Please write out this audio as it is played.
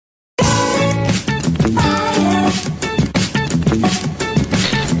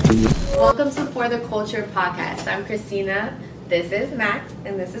Welcome to For the Culture podcast. I'm Christina, this is Max,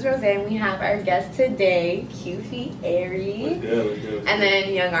 and this is Rose, and we have our guest today, QFie Airy. And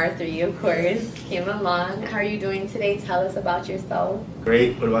then Young R3, of course, came along. How are you doing today? Tell us about yourself.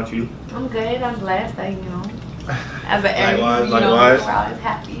 Great. What about you? I'm good. I'm blessed. As an Aries, likewise. we're always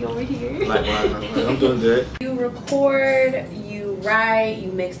happy over here. Likewise. I'm doing good. You record, you write,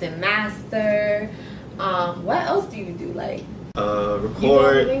 you mix and master. What else do you do?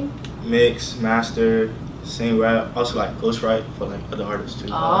 Record, mix, master, sing, rap. Also ghostwrite for other artists too.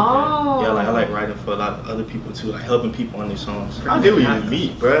 Oh. Yeah, I like writing for a lot of other people too, helping people on their songs. How did we even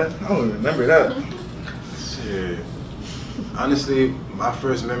meet, bruh? I don't even remember that. Shit. Honestly, my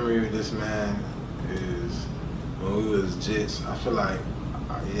first memory of this man is when we was jits. I feel like,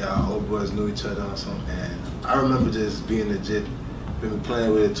 our old boys knew each other or something. And I remember just being legit,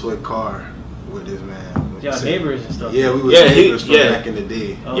 playing with a toy car with this man. Y'all neighbors and stuff. Yeah, we were neighbors from back in the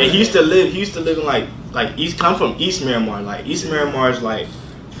day. Oh, yeah, he used to live in East. Come from East Miramar. East Miramar is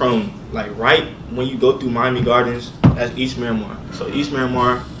from right when you go through Miami Gardens. That's East Miramar. So East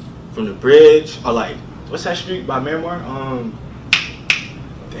Miramar, from the bridge, or what's that street by Miramar?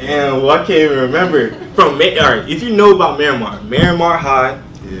 Damn, I can't even remember. Alright, if you know about Miramar High,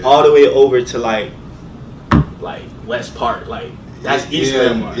 all the way over to West Park, that's East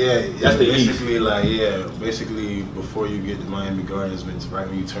Miramar. Yeah, that's the basically East. Basically before you get to Miami Gardens, it's right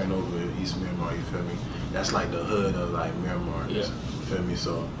when you turn over East Miramar. You feel me? That's the hood of Miramar. Yeah. You feel me?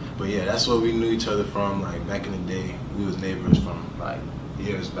 So, but yeah, that's where we knew each other from. Back in the day, we was neighbors from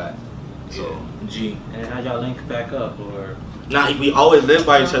years back. So G. And how y'all link back up or? Nah, we always lived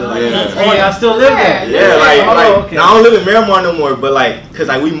by each other. Oh, y'all still live there? Yeah, okay. Now I don't live in Miramar no more, but cause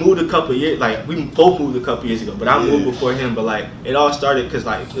we moved a couple years, we both moved a couple years ago, but I moved before him. But it all started cause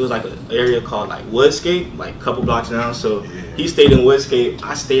it was an area called Woodscape, a couple blocks down. So he stayed in Woodscape,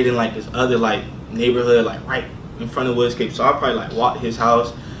 I stayed in this other neighborhood, right in front of Woodscape. So I probably walk to his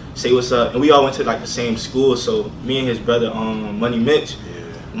house, say what's up, and we all went to the same school. So me and his brother, Money Mitch,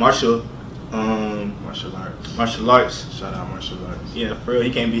 Marshall. Martial arts. Shout out martial arts. Yeah, for real. He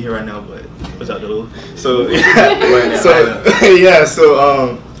can't be here right now, but what's up, dude? So,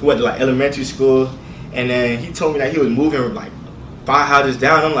 went to elementary school, and then he told me that he was moving 5 houses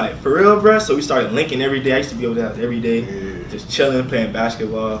down. I'm like, for real, bro? So we started linking every day. I used to be over there every day, just chilling, playing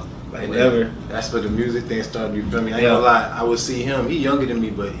basketball, whatever. That's where the music thing started. You feel me? I ain't gonna lie. I would see him. He younger than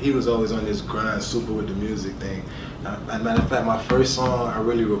me, but he was always on this grind, super with the music thing. As a matter of fact, my first song I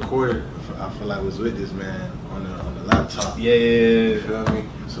really recorded, I feel was with this man on the laptop. Yeah. You feel me?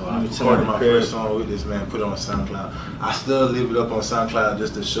 So I recorded my first song with this man, put it on SoundCloud. I still leave it up on SoundCloud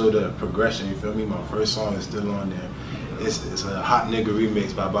just to show the progression. You feel me? My first song is still on there. It's a Hot Nigga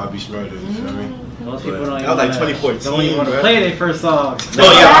remix by Bobby Shmurda. You feel me? Most people don't that was 2014. Don't even want to play their first song. I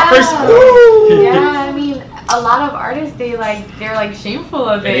mean, a lot of artists they're shameful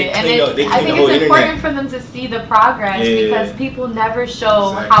of it, and I think it's important for them to see the progress because people never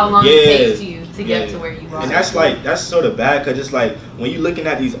show how long it takes you to get to where you are. And that's sort of bad because it's when you're looking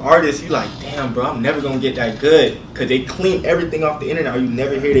at these artists, you damn, bro, I'm never gonna get that good because they clean everything off the internet or you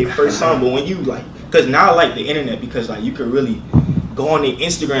never hear their first song. But when you because now I like the internet because you could really go on their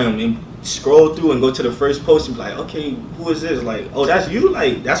Instagram and scroll through and go to the first post and be okay, who is this? Oh, that's you?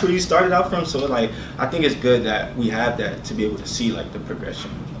 That's where you started out from? So I think it's good that we have that to be able to see the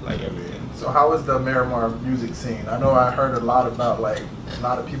progression, everything. So how is the Miramar music scene? I know I heard a lot about a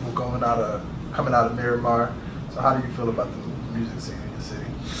lot of people coming out of Miramar. So how do you feel about the music scene in the city?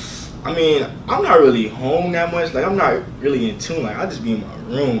 I mean, I'm not really home that much. I'm not really in tune. I just be in my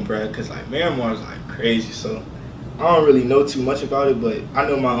room, bruh, because Miramar is crazy. So I don't really know too much about it, but I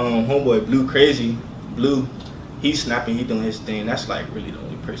know my homeboy Blue Crazy. Blue, he's snapping, he doing his thing. That's really the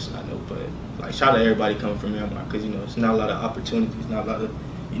only person I know. But shout out to everybody coming from Miramar because it's not a lot of opportunities, not a lot of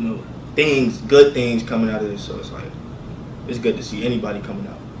good things coming out of this. So it's good to see anybody coming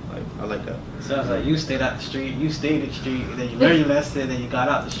out. I like that. Sounds like you stayed out the street, you stayed in the street, and then you learned your lesson, and then you got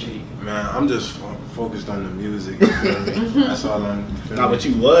out the street. Man, I'm just focused on the music. You feel me? That's all I'm. But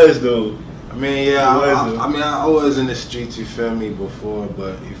you was though. I mean, I was in the streets, you feel me, before,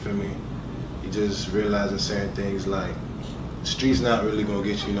 but you feel me, you just realizing certain things the streets not really gonna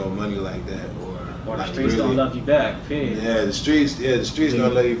get you no money like that, or the streets don't love you back, period. Yeah, the streets gonna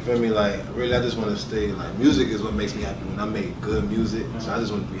let you, feel me, really I just wanna stay, music is what makes me happy when I make good music, so I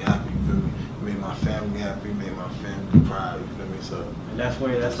just wanna be happy, you feel me, make my family happy, make my family proud, you feel me, so. And that's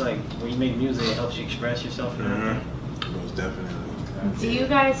when you make music, it helps you express yourself. Most definitely. Do you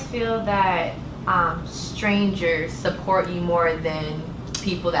guys feel that strangers support you more than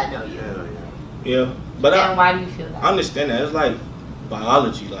people that know you? Yeah. Yeah, but and why do you feel that? I understand that. It's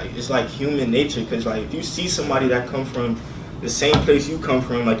biology. Like it's like human nature. Cause like if you see somebody that come from the same place you come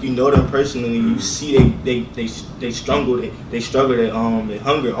from, like you know them personally, you see they struggle, they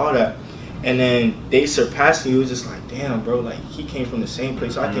hunger, all that, and then they surpassing you. It's just like, damn, bro, like he came from the same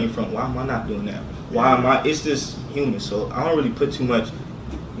place I came from. Why am I not doing that? Why am I? It's just human. So I don't really put too much,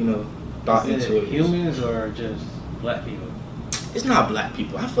 thought into it. Humans or just black people? It's not black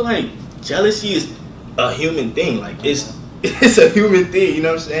people. I feel like jealousy is a human thing. Like it's a human thing. You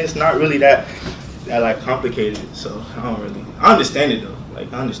know what I'm saying? It's not really that like complicated. So I understand it though.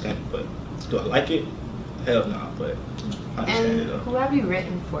 Like I understand it, but do I like it? Hell no. But I understand it though. Who have you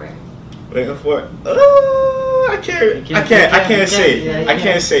written for? Written for? I can't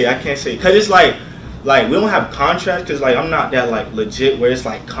say. Cause it's like we don't have contracts. Cause like I'm not that like legit where it's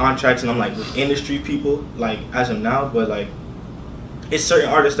like contracts and I'm like with industry people like as of now. But like it's certain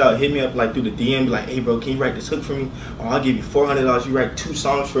artists that hit me up like through the DM, like, hey bro, can you write this hook for me? Or I'll give you $400. You write 2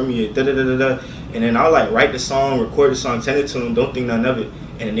 songs for me. Da da da da da. And then I'll like write the song, record the song, send it to them. Don't think none of it.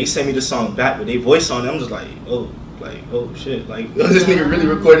 And then they send me the song back with their voice on it. I'm just like, oh shit, like this nigga really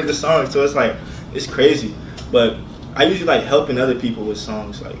recorded the song. So it's like it's crazy. But I usually like helping other people with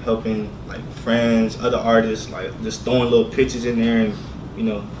songs, like helping like friends, other artists, like just throwing little pitches in there and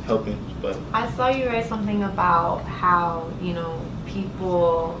helping. But I saw you write something about how you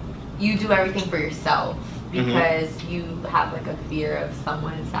do everything for yourself because you have like a fear of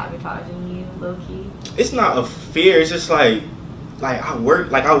someone sabotaging you, low key. It's not a fear. It's just like I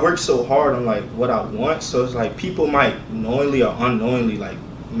work so hard on like what I want. So it's like people might knowingly or unknowingly like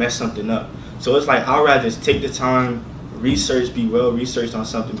mess something up. So it's like I'd rather just take the time, be well researched on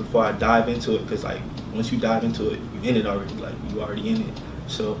something before I dive into it. Cause like once you dive into it, you in it already. Like you already in it.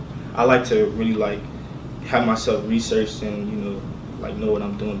 So I like to really like have myself researched and like know what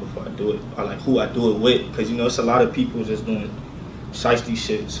I'm doing before I do it, or like who I do it with, because it's a lot of people just doing shiesty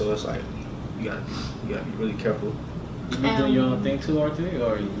shit. So it's like you gotta be really careful. You be doing your own thing too, R3,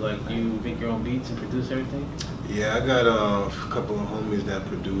 or you make your own beats and produce everything? Yeah, I got a couple of homies that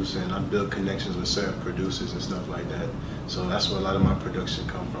produce, and I build connections with certain producers and stuff like that. So that's where a lot of my production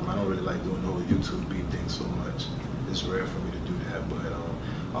come from. I don't really like doing the whole YouTube beat thing so much. It's rare for me to do that, but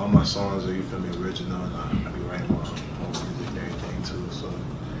all my songs are, you feel me, original, and I be writing my own music and everything too. So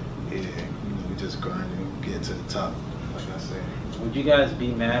yeah, we just grind and get to the top, like I said. Would you guys be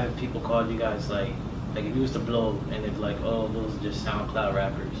mad if people called you guys like if you was to blow and they'd be like, oh, those are just SoundCloud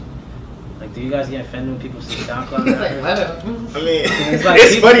rappers? Like, do you guys get offended when people say SoundCloud rappers? I mean, it's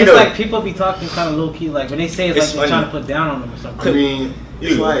funny though. It's like people be talking kind of low key. Like when they say it's like they're trying to put down on them or something. I mean,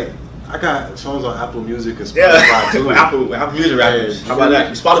 it's like I got songs on Apple Music and Spotify too. Apple Music rappers. How about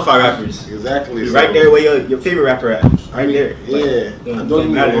that? Spotify rappers. Exactly. So, right there where your favorite rapper at. Right there. Yeah. I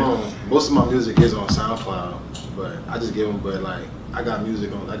don't get me wrong. Most of my music is on SoundCloud, but I just give them. But like I got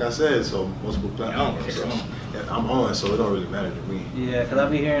music on, like I said, so multiple platforms. So I'm on, so it don't really matter to me. Yeah, cause I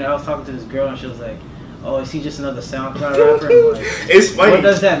was talking to this girl and she was like, oh, is he just another SoundCloud rapper? I'm like, it's funny. What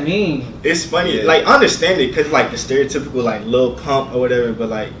does that mean? It's funny. Yeah. Like I understand it, cause like the stereotypical like Lil Pump or whatever, but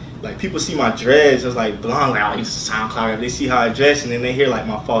like people see my dreads, it's like blonde, like, oh, he's a SoundCloud rapper. They see how I dress, and then they hear like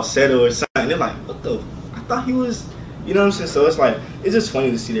my falsetto or something, and they're like, what the? I thought he was, you know what I'm saying? So it's like, it's just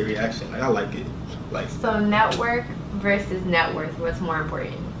funny to see their reaction. Like I like it. Like so, network versus net worth. What's more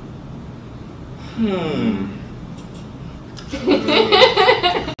important? Yeah.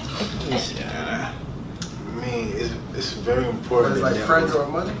 I mean, it's very important. It's like friends or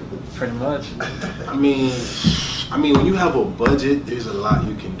money? Pretty much. I mean, when you have a budget, there's a lot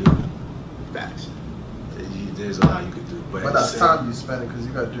you can do. facts. There's a lot you can do. But that's time you spend it because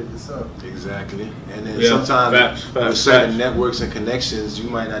you got to do it yourself. Exactly. And then sometimes with certain networks and connections, you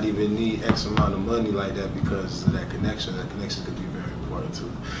might not even need X amount of money like that because of that connection. That connection could be very important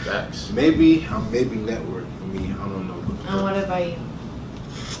too. Facts. Maybe network for me. I don't know. And what about you?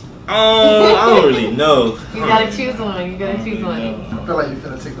 I don't really know. You gotta choose one. You gotta choose one. I feel like you're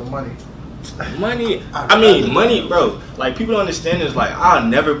finna take the money. Money, I mean, money, bro. Like, people don't understand is like, I'll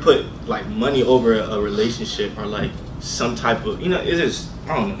never put like money over a relationship or like some type of, it's just,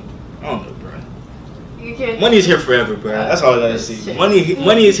 I don't know, bro. Money is here forever, bro. That's all I gotta say.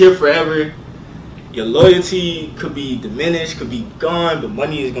 Money is here forever. Your loyalty could be diminished, could be gone, but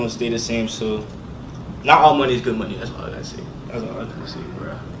money is gonna stay the same. So, not all money is good money. That's all I gotta say. That's all I gotta say,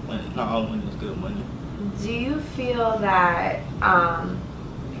 bro. Not all money is good money. Do you feel that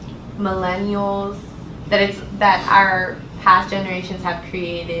millennials, that our past generations have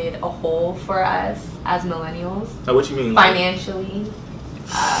created a hole for us as millennials? So what you mean? Financially?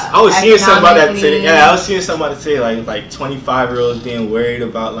 I was seeing somebody that today. Yeah, I was seeing somebody say like 25-year-olds being worried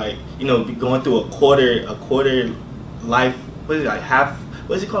about like going through a quarter life what is it, like half?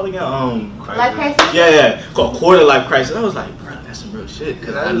 What's it called again? Life crisis. Yeah, called quarter life crisis. I was like, bro, that's some real shit.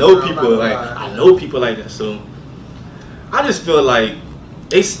 Cause I know people like that. So I just feel like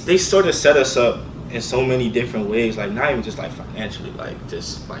they sort of set us up in so many different ways. Like not even just like financially, like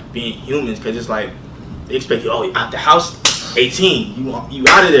just like being humans. Cause it's like they expect you, oh, out the house, 18, you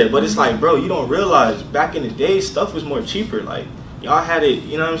out of there. But it's like, bro, you don't realize back in the day stuff was more cheaper. Like y'all had it,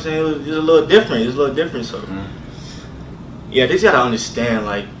 you know what I'm saying? It was a little different. It was a little different. So yeah, they just gotta understand.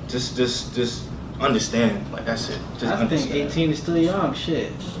 Like just understand. Like that's it. Just I think 18 is still young.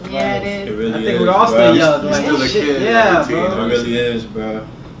 Shit. Yeah, it is. It really I think is, we're all bro. still young. You're Like, still a shit, kid. yeah, 18, bro. It really is, bro.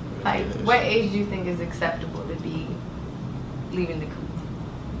 Like, what age do you think is acceptable to be leaving the coop?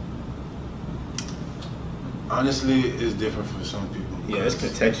 Honestly, it's different for some people. Yeah, it's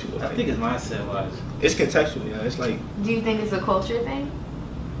contextual. I think it's mindset wise. It's contextual. Yeah, it's like Do you think it's a culture thing?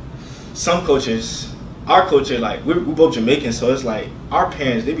 some cultures. Our culture, like we're both Jamaican, so it's like our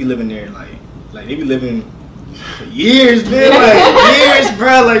parents, they be living there like they be living for years, man, like years,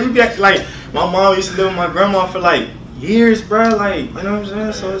 bro. Like we be like my mom used to live with my grandma for like years, bro. Like you know what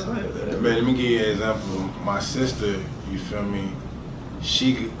I'm saying? So it's like, Man, let me give you an example. My sister, you feel me?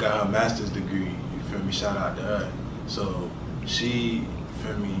 She got her master's degree. You feel me? Shout out to her. So she, you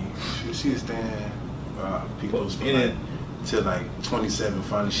feel me? She was staying people's for like, till like 27.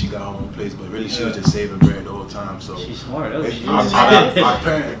 Finally, she got her own place, but really she was just saving bread the whole time. So She's smart. Oh, she's our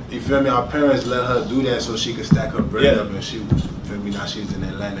parents, you feel me? Our parents let her do that so she could stack her bread up, and she, you feel me? Now she's in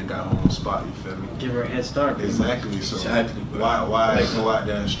Atlanta, got her own spot. You feel me? Give her a head start. Exactly. So Exactly. why Like, go out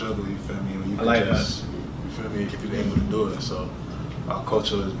there and struggle? You feel me? When you I like just, you feel me? If you're able to do it. So our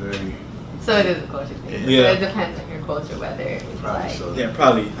culture is very So it is a culture thing. Yeah. So it depends on your culture whether it's probably like. so. yeah,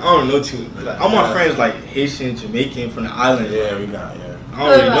 probably. I don't know too. Like, all my friends like Haitian, Jamaican from the island. Yeah, we got I don't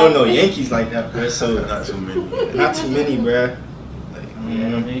really know no Yankees like that, bro. So not too many. not too many, bro. Like,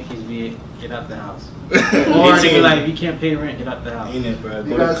 Yeah, Yankees be get out the house. Or they be 18. like, if you can't pay rent, get out the house. Ain't it, bro? You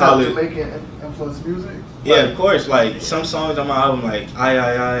Go to guys have college. Jamaican influenced music? Yeah, of course. Like some songs on my album, like I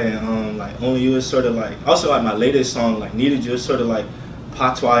and like Only You is sort of like. Also like my latest song, like Needed You, is sort of like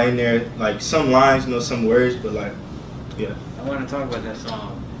patois in there. Like some lines, you know, some words, but like, yeah. I want to talk about that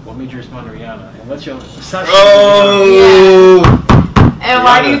song. What made you respond to Rihanna? And what's your Oh. And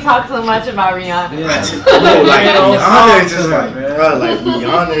why do you talk so much about Rihanna? Yeah. Oh, like Yeah, those Rihanna is songs just to her, like, man. bro, like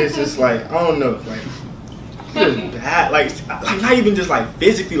Rihanna is just like, I don't know, like, she's just bad, like not even just like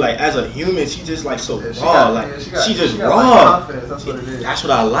physically, like as a human, she just like so Yeah, she raw, got- like yeah, she just got, raw. like, confidence, that's what it is. That's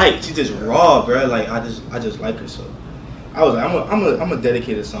what I like. She just raw, bro. Like I just like her. So I was like, I'm a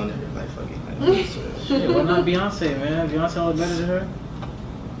dedicated song to her. Like fucking. Like, so. Shit, why not Beyonce, man? Beyonce look better than her?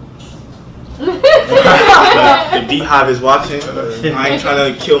 The Beehive is watching. I ain't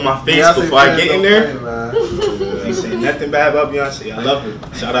trying to kill my face Beyonce before I fans get in don't there. play, man. Ain't saying nothing bad about Beyonce. I love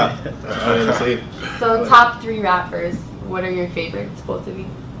her. Shout out. That's all I gotta say. So top 3 rappers. What are your favorites, both of you?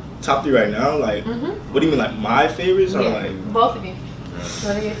 Top 3 right now. Like, Mm-hmm. what do you mean, like my favorites or Yeah, like? both of you.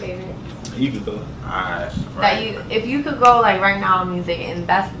 What are your favorites? You can go. Alright. That you, if you could go like right now in music and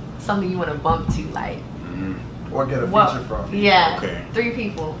that's something you want to bump to, like Or get a what? feature from. Yeah. Okay. 3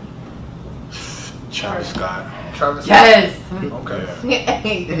 people. Travis Scott. Travis Yes. Okay.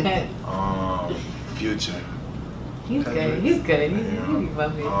 Yes. Future. He's good. He's good. He be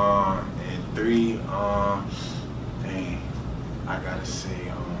bumping. And 3, dang, I gotta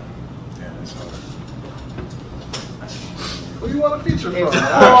say, damn, that's hard. Who you want a feature There's from?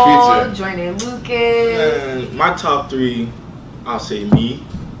 Cole, Feature. Jordan Lucas. And my top 3, I'll say me.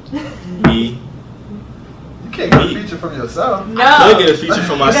 You can't get a feature from yourself. No. I could get a feature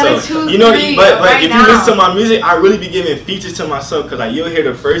for You gotta myself. choose You know, 3 but right if now. you listen to my music, I really be giving features to myself because like you'll hear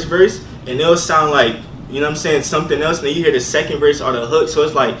the first verse and it'll sound like, you know what I'm saying, something else, and then you hear the second verse or the hook, so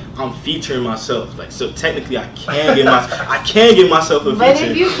it's like I'm featuring myself. Like so technically I can give myself a But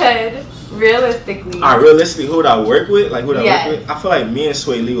feature. if you could, realistically. Alright, realistically, who would I work with? Like who would I Yes. work with? I feel like me and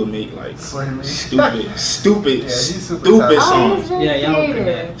Sway Lee would make like Sway Lee. stupid Yeah, he's super stupid talented. Oh, songs. he's very Yeah, y'all open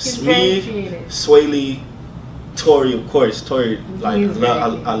creative. that. He's very Me, creative. Sway Lee, Tory, of course. Tory, like He's very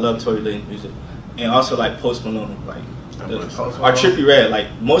I love Tory Lanez music, and also like Post Malone, like Post or Malone. Trippie Redd, like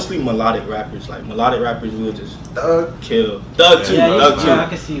mostly melodic rappers. Like melodic rappers will just Doug. kill. Doug too, Yeah, Doug I too,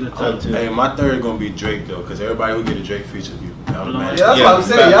 can see the Doug top. too. Hey, my third gonna be Drake though, cause everybody who get a Drake feature, you automatically. Yeah, that's Yeah, what I'm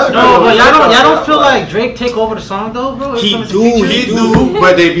saying. facts. Y'all No, but y'all don't feel Yeah. like Drake take over the song though, bro? He Every time it's a do, feature? he He do,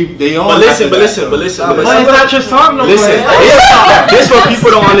 but they on. But listen, after that, though. But listen. it's not your song no more. Listen, this what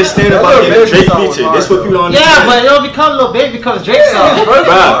people don't understand about getting a Drake feature. This what people don't Yeah, understand. but it'll become Lil Baby because Drake's song.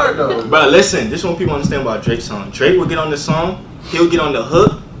 But listen, this is what people understand about Drake's song. Drake will get on the song, he'll get on the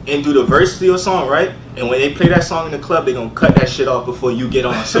hook and do the verse to your song, right? And when they play that song in the club, they gonna cut that shit off before you get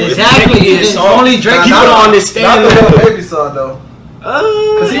on. So exactly. It's only Drake. People don't understand not that. the Baby song though.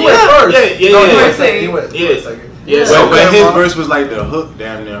 Because he went first. He went second. Yeah. So when his verse was like the hook,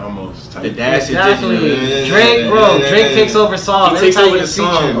 damn near almost. The dash exactly. Drake, bro. Drake takes over songs. He takes over the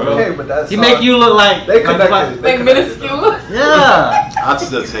song, bro. Okay, but that's he make you look like they connected. Like minuscule. Yeah. I'd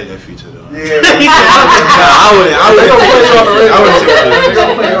still take that feature though. Yeah. I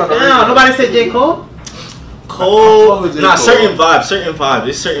would. Damn, nobody said J. Cole? Cole, nah, certain vibes.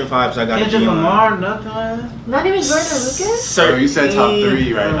 There's certain vibes I got. Kendrick Lamar, nothing. Not even Jordan Lucas? So you said top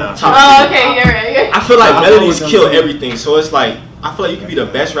 3 right now. Oh, okay, you're right. I feel like melodies kill everything. So it's like, I feel like you could be the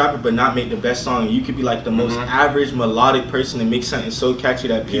best rapper but not make the best song. You could be like the most average melodic person and make something so catchy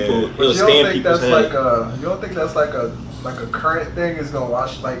that people it'll stay in people's head. You don't think that's like a current thing is gonna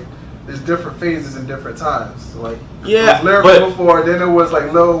watch like there's different phases in different times. Like yeah, it was lyrical before, then it was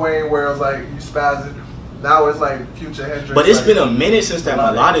like Lil Wayne where it was like you spazzing. Now it's like Future Hendrix. But it's like, been a minute since that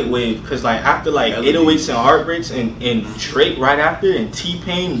melodic wave, because like after like 808s and Heartbreaks and Drake right after and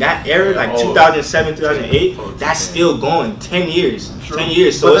T-Pain, that era, like 2007, 2008, that's still going. 10 years. True. 10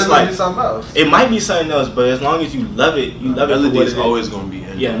 years. So but it's like, else. It might be something else, but as long as you love it, you love it for what it is. Always going to be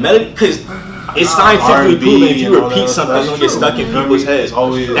in yeah, melody, because it's scientifically proven if you repeat something, it's going to get stuck in people's heads.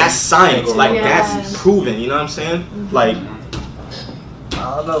 That's science. Like, that's proven, you know what I'm saying? Like,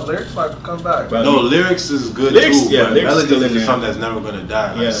 I don't know, lyrics might come back. Bro. No, lyrics is good lyrics, too, yeah, but melody is something that's never gonna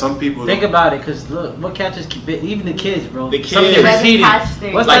die. Like some people think about it, because look, what catches even the kids, bro. The kids,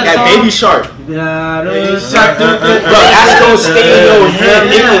 what's like that song? Baby Shark. Yeah, bro, that's gonna stay in your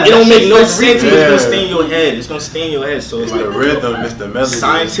head. It don't make no sense, but it's gonna stay in your head. It's gonna stay in your head. So it's like the rhythm, it's the melody.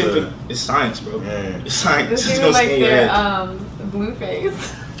 Scientific, it's science, bro. It's science. It's gonna stay in your head.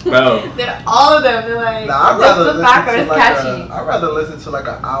 Blueface. Bro, they're all of them. They're like, I'd rather the background is catchy. I'd rather listen to like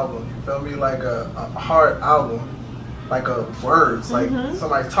an album. You feel me? Like a hard album, like words. Like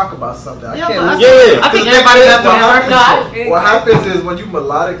somebody talk about something. I can't listen. I think everybody got that. What happens is when you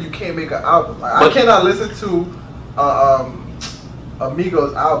melodic, you can't make an album. Like I cannot listen to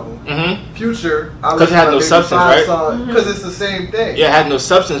Amigos album. Future, because it had no substance, right? Because it's the same thing. Yeah, it had no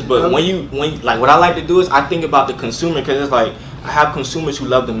substance. But when like what I like to do is I think about the consumer, because it's like I have consumers who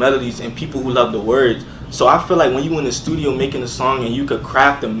love the melodies and people who love the words. So I feel like when you in the studio making a song and you could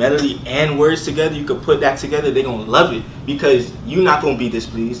craft the melody and words together, you could put that together, they're gonna love it, because you're not gonna be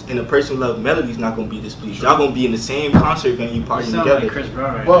displeased and the person who loves melodies not gonna be displeased. Y'all gonna be in the same concert venue partying together. Like Chris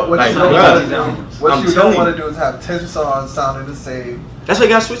Brown right what like, you don't want to do is have 10 songs sounding the same. That's why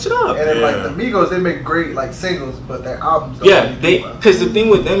you gotta switch it up. And then like the Migos, they make great like singles, but their albums don't because the thing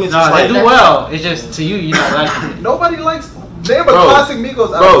with them is they do well. It's just to you not liking it. Nobody likes. They're a classic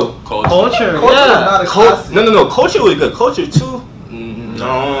Migos album. Culture. Is not a classic. No. Culture was good. Culture too. It's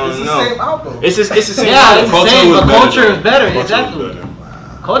the same album. It's the same. Yeah, album. It's the same, but Culture is better. Exactly.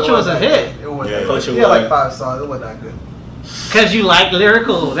 Culture was a hit. Culture was like 5 songs. It wasn't that good. Because you like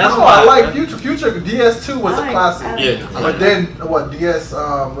lyrical. That's why I like Future. Future DS2 was a classic. Yeah. But then what DS the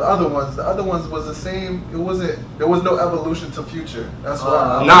other ones was the same. There was no evolution to Future. That's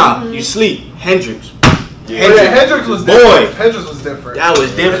why. You sleep. Hendrix. Hendrix was different. Hendrix was different. That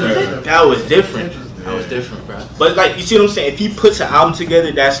was different, bro. But like, you see what I'm saying? If he puts an album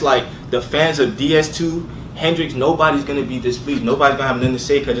together that's like the fans of DS2, Hendrix, nobody's gonna be displeased. Nobody's gonna have nothing to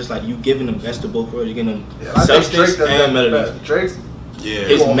say, because it's like you giving them best of both worlds. You're giving them substance and melodies. Drake's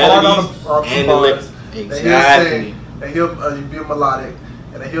his melodies and the lyrics. Exactly. And he'll be melodic,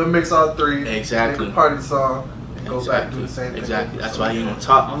 and then he'll mix all 3. Exactly. Make a party song. Go back and do the same thing. Exactly. That's why he on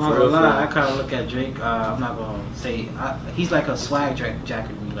top. I'm not gonna lie. I kind of look at Drake. I'm not gonna say he's like a swag jacket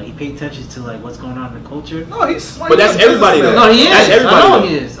to me. Like he pays attention to like what's going on in the culture. No, he's swag. But that's everybody though. No, he is. That's everybody. I know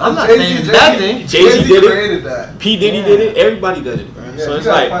he is. I'm not saying it's bad thing. Jay-Z did created that. P Diddy did it. Everybody did it, bro. Yeah, so it's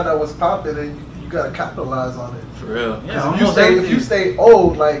you gotta like find out what's popping, and you gotta capitalize on it. For real. Yeah. If you stay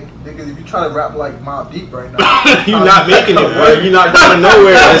old, like nigga, if you try to rap like Mobb Deep right now, you're not making it, bro. You're not going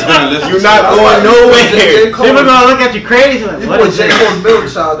nowhere. You're not going nowhere. People gonna look at you crazy. Like, what is J. Cole's Milk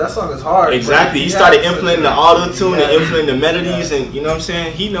Child? That song is hard. Exactly. He started implementing the auto tune and implementing the melodies, and you know what I'm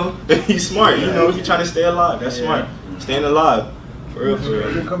saying. He know he's smart. You know he's trying to stay alive. That's smart. Staying alive. For real.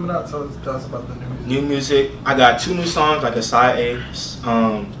 You're coming out. Tell us about the new music. New music. I got 2 new songs, like a side A,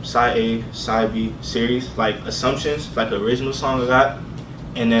 side B series, like Assumptions, like the original song I got,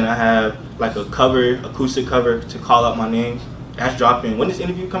 and then I have like a acoustic cover to Call Out My Name. That's dropping. When is the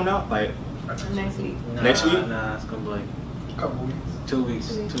interview coming out? Like next week. Next week? Nah, it's gonna be like a couple weeks. 2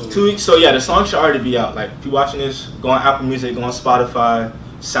 weeks. 2 weeks. So yeah, the song should already be out. Like if you're watching this, go on Apple Music, go on Spotify,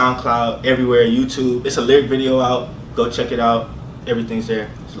 SoundCloud, everywhere, YouTube. It's a lyric video out. Go check it out. Everything's there.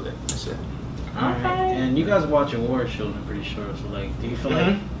 It's lit. That's it. Okay. And you guys watch award shows, I'm pretty sure. So like, do you feel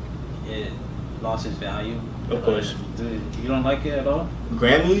like it lost its value? Of course. You don't like it at all?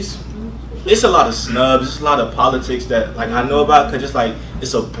 Grammys, it's a lot of snubs, it's a lot of politics that like I know about, because it's like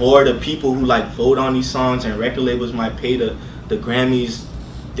it's a board of people who like vote on these songs, and record labels might pay the Grammys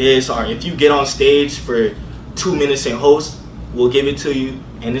this, or if you get on stage for 2 minutes and host, we'll give it to you.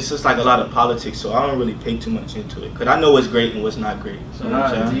 And it's just like a lot of politics, so I don't really pay too much into it, because I know what's great and what's not great. So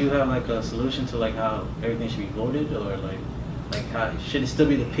do you have like a solution to like how everything should be voted, or like how should it still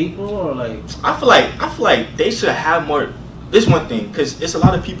be the people, or like? I feel like they should have more. This one thing, because it's a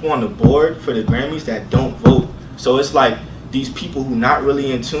lot of people on the board for the Grammys that don't vote. So it's like these people who not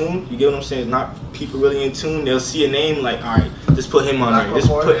really in tune. You get what I'm saying? Not people really in tune. They'll see a name like, all right, just put him on there. Just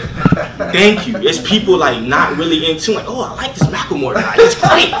put. Thank you. It's people like not really in tune. Like, oh, I like this Macklemore guy. He's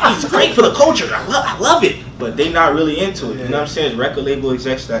great. He's great for the culture. I love it. But they not really into it. You know what I'm saying? It's record label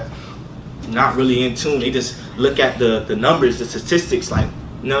execs that not really in tune. They just look at the numbers, the statistics, like,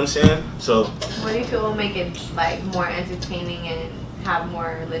 you know what I'm saying? So what do you feel will make it like more entertaining and have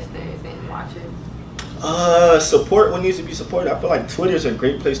more listeners and watchers? Support what needs to be supported. I feel like Twitter's a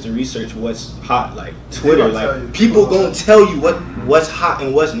great place to research what's hot. Like Twitter, like people gonna tell you what's hot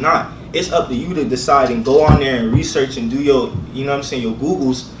and what's not. It's up to you to decide and go on there and research and do your, you know what I'm saying, your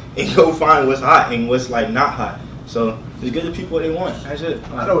Googles, and go find what's hot and what's like not hot. So just give the people what they want. That's it.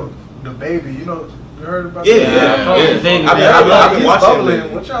 I know the baby. You know, you heard about Yeah, that? The Baby. I've been watching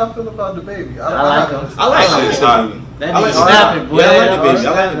bubbling. What y'all feel about the baby? I like him. I like it. That I like nigga snapping, boy. Yeah, I like the baby. I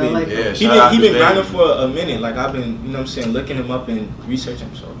like the baby. Yeah, He been grinding for a minute. Like I've been, you know what I'm saying, looking him up and researching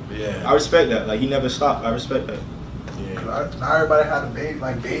him. So Yeah. I respect that. Like he never stopped. I respect that. Yeah. Now everybody had a baby,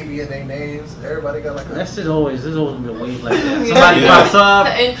 like baby in their names. Everybody got like a. There's always been a wave like that. Somebody pops up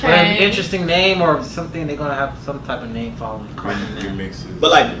with an interesting name or something, they're gonna have some type of name following. Remixes. But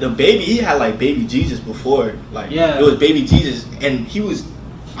like the baby, he had like Baby Jesus before. Like it was Baby Jesus, and he was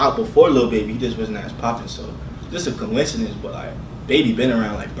out before Lil Baby. He just wasn't as popping. So just a coincidence. But like Baby been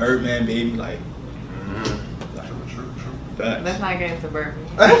around, like Birdman, Baby, like. True. Facts. Let's not get into Birdman.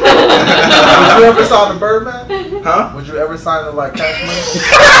 Would you ever sign the Birdman? Huh? Would you ever sign the like Cash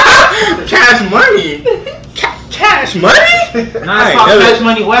Money? Cash money? Nah, it's called Cash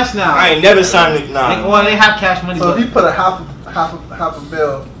Money West now. I ain't never signed it. Nah. Well, they have Cash Money. So if he put a half a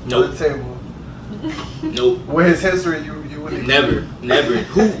bill on the table, Nope. with his history, you wouldn't. Never.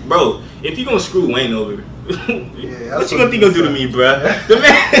 Who, bro? If you gonna screw Wayne over, what that's you gonna think he'll do to me, bro? The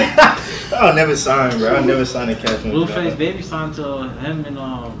man, I'll never sign, bro. I'll never sign a Cash Money. Blueface Baby signed to him and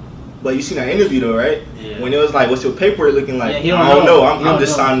But you seen that interview though, right? Yeah. When it was like, "What's your paperwork looking like?" Yeah, he I don't don't know. know. I'm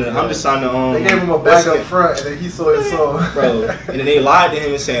just signing. I'm just signing. They gave him a bag up front, and then he saw his soul. Bro, and then they lied to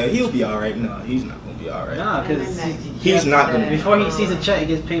him and saying he'll be all right. No, he's not gonna be all right. Nah, because He's not gonna. before he sees a check, he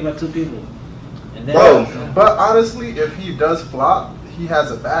gets paid by 2 people. And then, Bro. But honestly, if he does flop, he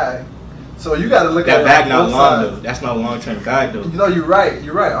has a bag. So you got to look That at bag it not both long sides. though. That's not a long term bag though. You know, you're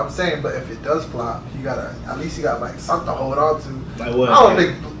right. I'm saying, but if it does flop, you gotta at least you got like something to hold on to. Like what? I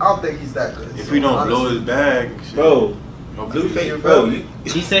don't think he's that good. If we don't blow his bag, shit. Bro, Hopefully Blueface, bro.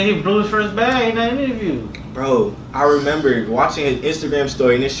 he said he blew his first bag in that interview. Bro, I remember watching his Instagram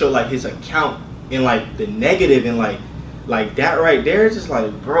story and it showed like his account in like the negative, and like that right there. It's just like,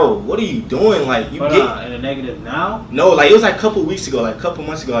 bro, what are you doing? Like you But get in a negative now? no, like it was like a couple weeks ago, like a couple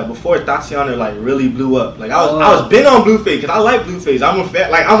months ago, like before Tatiana like really blew up. Like I was been on Blueface because I like Blueface. I'm a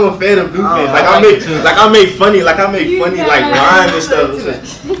fan of Blueface. I make funny like rhymes and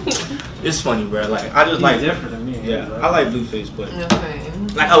stuff. It's funny, bro. Like I just He's like different than me. yeah, I like Blueface, but. Okay.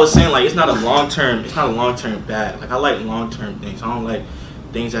 Like I was saying, like it's not a long term bad. Like I like long term things. I don't like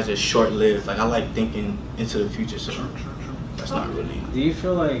things that just short lived. Like I like thinking into the future. So that's not really. Do you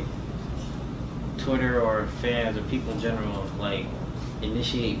feel like Twitter or fans or people in general like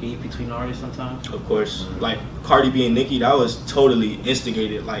initiate beef between artists sometimes? Of course, like Cardi B and Nicki, that was totally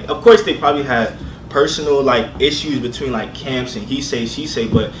instigated. Like of course they probably had personal like issues between like camps and he say she say,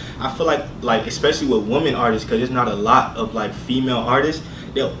 but I feel like especially with women artists, because there's not a lot of like female artists,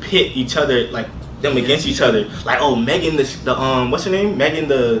 they'll pit each other like them against each other. Like oh Megan the what's her name? Megan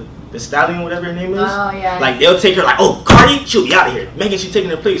the Stallion, whatever her name is. Oh yeah. Like they'll take her like oh Cardi, she'll be out of here. Megan, she's taking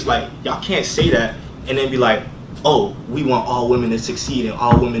her place. Like y'all can't say that and then be like oh we want all women to succeed and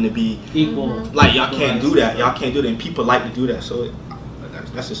all women to be Equal. like y'all can't do that. Y'all can't do that, and people like to do that. So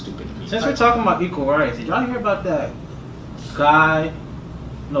that's just stupid to me. Since we're talking about equal rights, did y'all hear about that guy?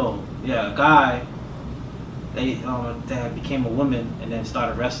 Guy. That became a woman and then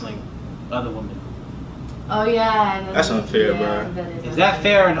started wrestling other women. Oh yeah. That's unfair, bro. Is that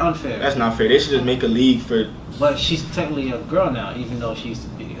fair and unfair? That's not fair. They should just make a league for. But she's technically a girl now, even though she used to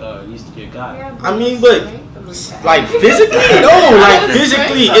be used to be a guy. Yeah, I mean, but like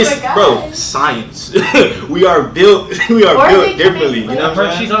physically, it's bro, science. we are built differently. Like, You know what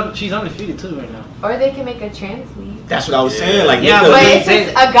I'm saying? She's undefeated too right now. Or they can make a trans league. That's what I was saying. Like, Yeah, But it's just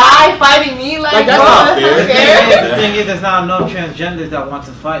a guy fighting me, like that's bro, not that's fair. not fair. The thing is, there's not enough transgenders that want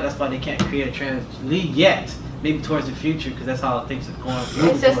to fight. That's why they can't create a trans league yet. Maybe towards the future, because that's how things are going.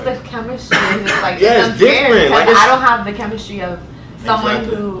 It's just the chemistry. It's like Yeah, it's it's unfair different. because Like, I don't have the chemistry of someone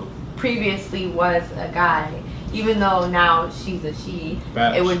Exactly. who previously was a guy. Even though now she's a she,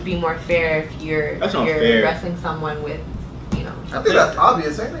 Facts. it would be more fair if you're That's not fair. wrestling someone with, you know. I think that's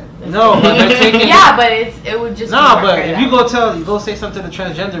obvious, ain't it? No, but they're taking. Yeah, but it would just. No, be more but fair if that you way. go say something to the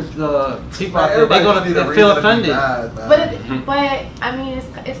transgender people Like, out there, they're everybody just need a gonna reason feel to be offended. mad, man. But I mean,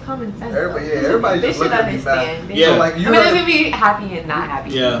 it's common sense. Everybody, though. yeah, everybody They just should looking to be mad. understand. They Yeah. should- So, like, I you mean, there's rather- gonna be happy and not happy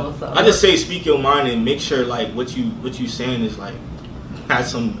people. So I just say speak your mind and make sure like what you saying is like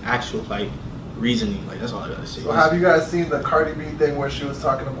has some actual like reasoning. Like that's all I gotta say. So have you guys seen the Cardi B thing where she was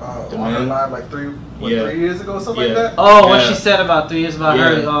talking about The on her man? live like 3 Yeah. years ago, something like Yeah. that? Oh, what Yeah. she said about 3 years about Yeah.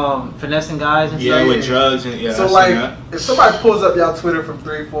 her finessing guys and Yeah, stuff. with drugs and yeah. So I seen like, that. if somebody pulls up y'all Twitter from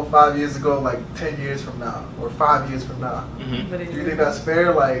 3, 4, 5 years ago, like 10 years from now, or 5 years from now, Mhm. But do you think that's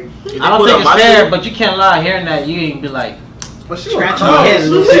fair? Like, If they I don't put think up it's my fair, shit- but you can't lie. Hearing that, you ain't be like, but she was Scratch my head a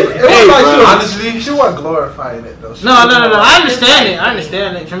little It bit. was Hey, like bro, she was, honestly- she wasn't glorifying it though. She no. was I understand it. I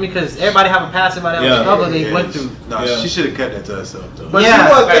understand it for me because everybody have a past, everybody have a Yeah. struggle they Yeah, went through. Nah, Yeah. she should have kept that to herself though. But Yeah.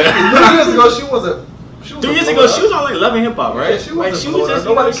 she was 3 years ago. She was 3 years ago, she was on like Love and Hip Hop, right? Yeah, she like was she was just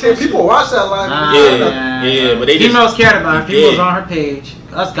nobody cared. People watch that live. Nah, Yeah, but they just- females cared about her. they Females did. on her page.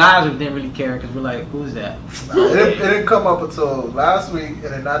 Us guys didn't really care because we're like, who's that? It didn't come up until last week,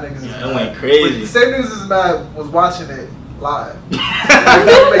 and then that niggas is Yeah, it mad. went crazy. But the same niggas is mad was watching it live. It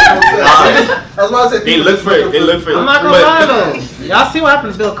doesn't make no sense. That's why I said They people look just for it. looking They look for it. I'm not gonna But- lie though. Y'all see what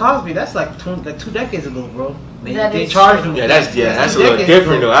happened to Bill Cosby? That's like 2 decades ago, bro. That They is charged true. him. Yeah, that's a 2 little decades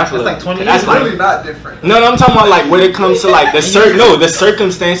different ago. though. That's like 20 that's It's years ago. really not different. No, I'm talking about like when it comes to like the the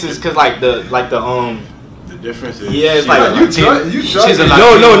circumstances, cause like the The difference is Yeah, it's she's like- a You Latino- judge- you she's judge- a No, no,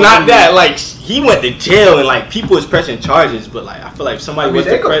 Latino not woman. that. Like he went to jail and like people was pressing charges, but like I feel like if somebody I mean, was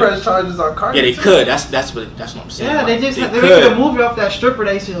they to could press, press charges on Cardi. yeah, they too. could. That's what I'm saying. Yeah, they Like, just they could. making a movie off that stripper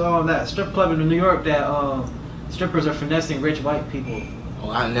they used to that strip club in New York that strippers are finessing rich white people. Oh,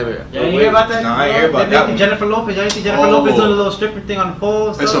 I never. Yeah, you hear about that? No, I ain't hear about They that. making One. Jennifer Lopez. Y'all see Jennifer Oh. Lopez doing a little stripper thing on the pole.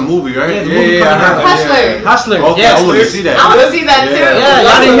 It's stuff? a movie, right? Yeah, it's a movie coming I out. heard that, Hustlers. Hustlers. Okay, Yes. I want to see that. I want to see that too. Yeah,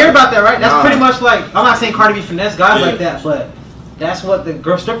 y'all didn't hear about that, right? That's Nah. pretty much like I'm not saying Cardi B finesse guys Yeah. like that, but that's what the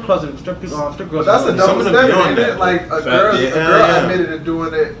girl strip clubs and strip girls. But that's a do. double Some of them standard, beyond ain't that, it? Like a though. girl, Yeah, a girl yeah. admitted to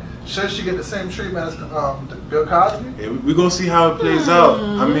doing it. Should she get the same treatment as Bill Cosby? Yeah, we gonna see how it plays out.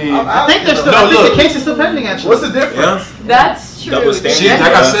 I mean, I think they're still. No, I think look. the case is still pending. Actually, What's the difference? yeah. That's true. Double standard. She,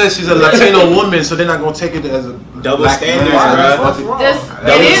 like I said, she's a Latino woman, so they're not gonna take it as a Double black standards, man. bruh. What's wrong? This, Double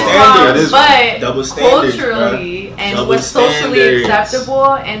it is standard. wrong, That is but double standards, culturally and Double what's socially standards.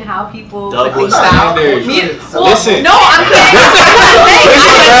 acceptable and how people Double think about standards. me. Well, Listen. no, I'm saying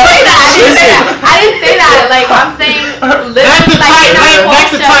I didn't say that. Like I'm saying, literally, like in our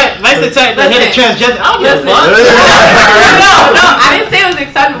culture. Nice to tight. They hit a Listen. transgender. I don't give a Listen. fuck. No, I didn't say it was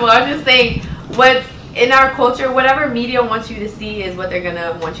acceptable. I'm just saying what's in our culture, whatever media wants you to see is what they're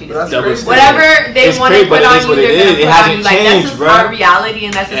gonna want you to That's see. Double crazy. Whatever they It's want to crazy, put but it on is you, what it they're is. gonna It put on hasn't you. Like that's changed, just bro. our reality,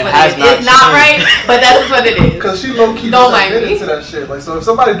 and that's just It what has it is. not It's not changed. right, but that's just what it is. Because she low key Don't just mind admitted me. to that shit. Like, so if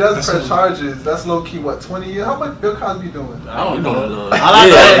somebody does That's press what- charges, that's low key what 20 years. How much Bill Cosby doing? I don't know. All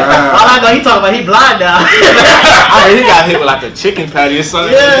I know, he talking about he blind now. I mean, he got hit with like a chicken patty or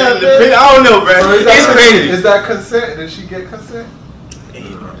something. Yeah, I don't know, bro. So is It's that, crazy. Is that consent? Did she get consent?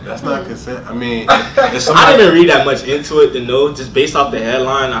 That's not consent. I mean, if I somebody, didn't read that much into it to know. Just based off the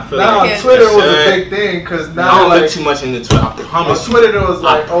headline, I feel Now like on Twitter was a consent. big thing because I now don't like look too much into Twitter. I on promise you. Twitter there was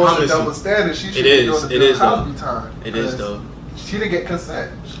like, I oh, it's a promise you. double standard. She should It be is. doing the It Bill is, though. Cosby time. It is because though. She didn't get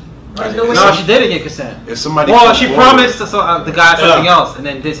consent. No, she didn't get consent. if somebody, Well, comes she forward- promised to the guy something Yeah. else and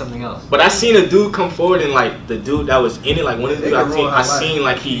then did something else. But I seen a dude come forward and like the dude that was in it, like one of the They dudes can ruin her I life. seen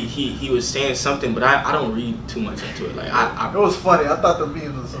like he was saying something, but I don't read too much into it. Like It I was funny. I thought the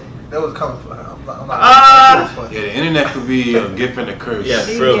memes was that was coming for her. I'm not it was funny. Yeah, the internet could be a gift and a curse. yeah,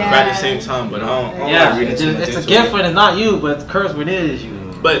 for real, Yeah. at the same time. But I don't Yeah, like reading too much it's a into gift it. when it's not you, but the curse when it is you.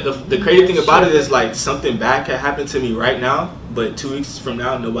 But the crazy thing about it is like something bad can happen to me right now, but 2 weeks from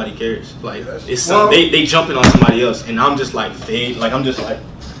now nobody cares. Like it's Well- they jumping on somebody else, and I'm just like fade. Like I'm just like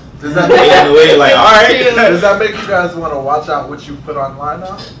Does that fading away. Like all right. does that make you guys want to watch out what you put online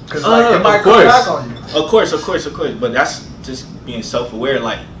now? Because like, it might of come course. back on you. Of course. But that's just being self-aware.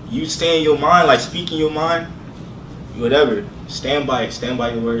 Like you stay in your mind, like speaking your mind, whatever. stand by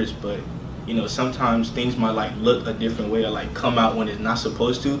your words, but you know, sometimes things might like look a different way or like come out when it's not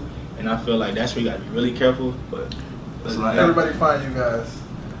supposed to, and I feel like that's where you gotta be really careful. But everybody find you guys.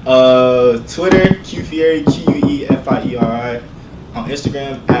 Twitter, QFieri, QUEFIERI. On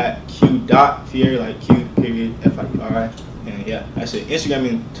Instagram at Q.Fieri, like Q.Fieri. And yeah, that's it. Instagram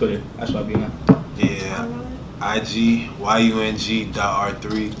and Twitter. That's what I be on. Yeah. IG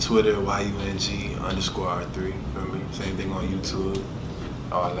YUNG.R3, Twitter YUNG_R3. Feel me? Same thing on YouTube.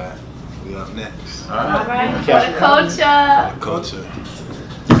 All that. We up next. All right. For the culture. Culture.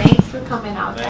 Thanks for coming out, guys.